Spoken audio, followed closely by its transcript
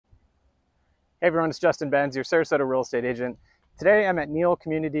Hey everyone, it's Justin Benz, your Sarasota real estate agent. Today I'm at Neal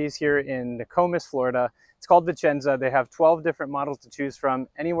Communities here in Nokomis, Florida. It's called Vicenza. They have 12 different models to choose from,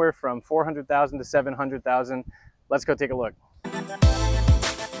 anywhere from 400,000 to 700,000. Let's go take a look.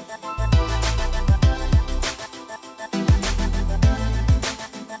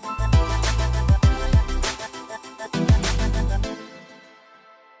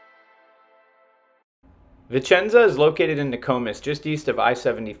 Vicenza is located in Nokomis, just east of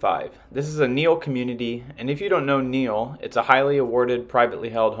I-75. This is a Neal community, and if you don't know Neal, it's a highly awarded, privately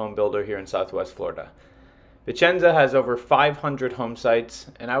held home builder here in Southwest Florida. Vicenza has over 500 home sites,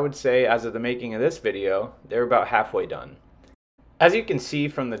 and I would say as of the making of this video, they're about halfway done. As you can see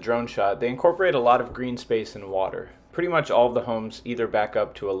from the drone shot, they incorporate a lot of green space and water. Pretty much all of the homes either back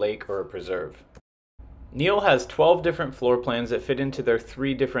up to a lake or a preserve. Neal has 12 different floor plans that fit into their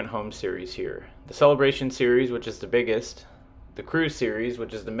 3 different home series here. The Celebration series, which is the biggest, the Cruise series,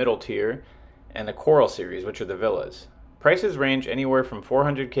 which is the middle tier, and the Coral series, which are the villas. Prices range anywhere from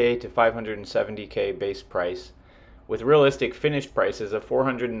 $400K to $570K base price, with realistic finished prices of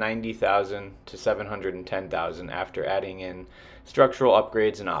 $490,000 to $710,000 after adding in structural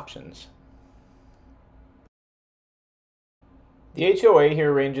upgrades and options. The HOA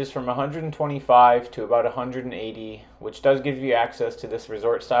here ranges from 125 to about 180, which does give you access to this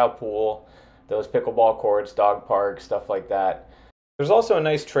resort-style pool, those pickleball courts, dog park, stuff like that. There's also a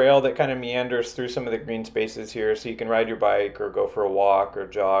nice trail that kind of meanders through some of the green spaces here, so you can ride your bike or go for a walk or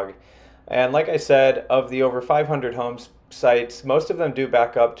jog. And like I said, of the over 500 home sites, most of them do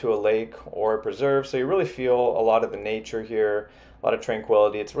back up to a lake or a preserve, so you really feel a lot of the nature here, a lot of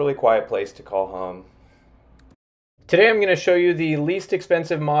tranquility. It's a really quiet place to call home. Today I'm going to show you the least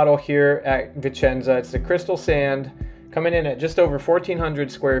expensive model here at Vicenza. It's the Crystal Sand, coming in at just over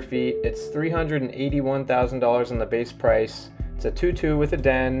 1,400 square feet. It's $381,000 on the base price. It's a 2-2 with a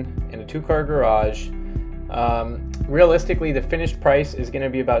den and a 2-car garage. Realistically, the finished price is going to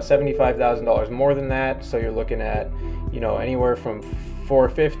be about $75,000 more than that. So you're looking at, anywhere from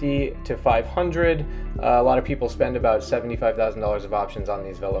 $450 to $500. A lot of people spend about $75,000 of options on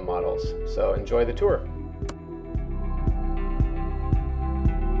these villa models. So enjoy the tour.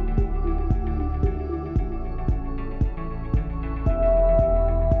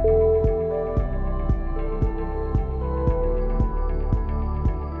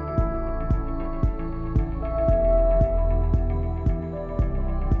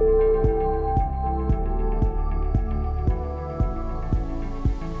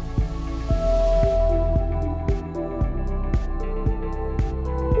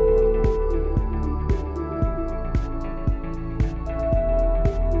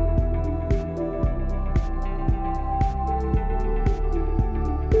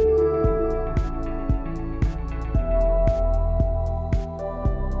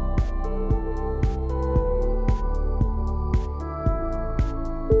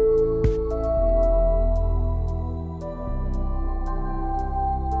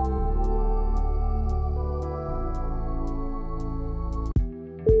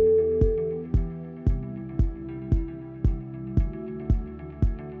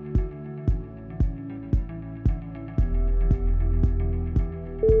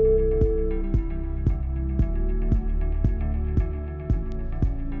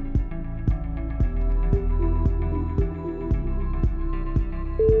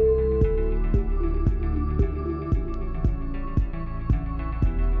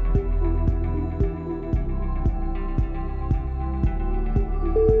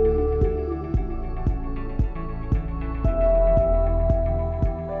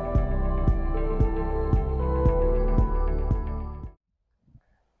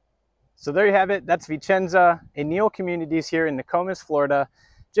 So there you have it. That's Vicenza, a Neal Communities here in Nokomis, Florida,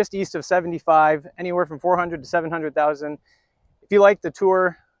 just east of 75, anywhere from 400 to 700,000. If you like the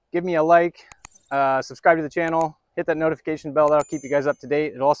tour, give me a like, subscribe to the channel, hit that notification bell. That'll keep you guys up to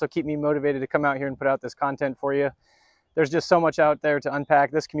date. It'll also keep me motivated to come out here and put out this content for you. There's just so much out there to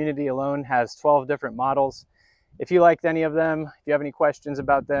unpack. This community alone has 12 different models. If you liked any of them, if you have any questions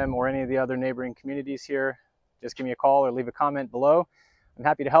about them or any of the other neighboring communities here, just give me a call or leave a comment below. I'm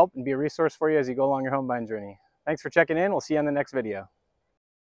happy to help and be a resource for you as you go along your home buying journey. Thanks for checking in. We'll see you on the next video.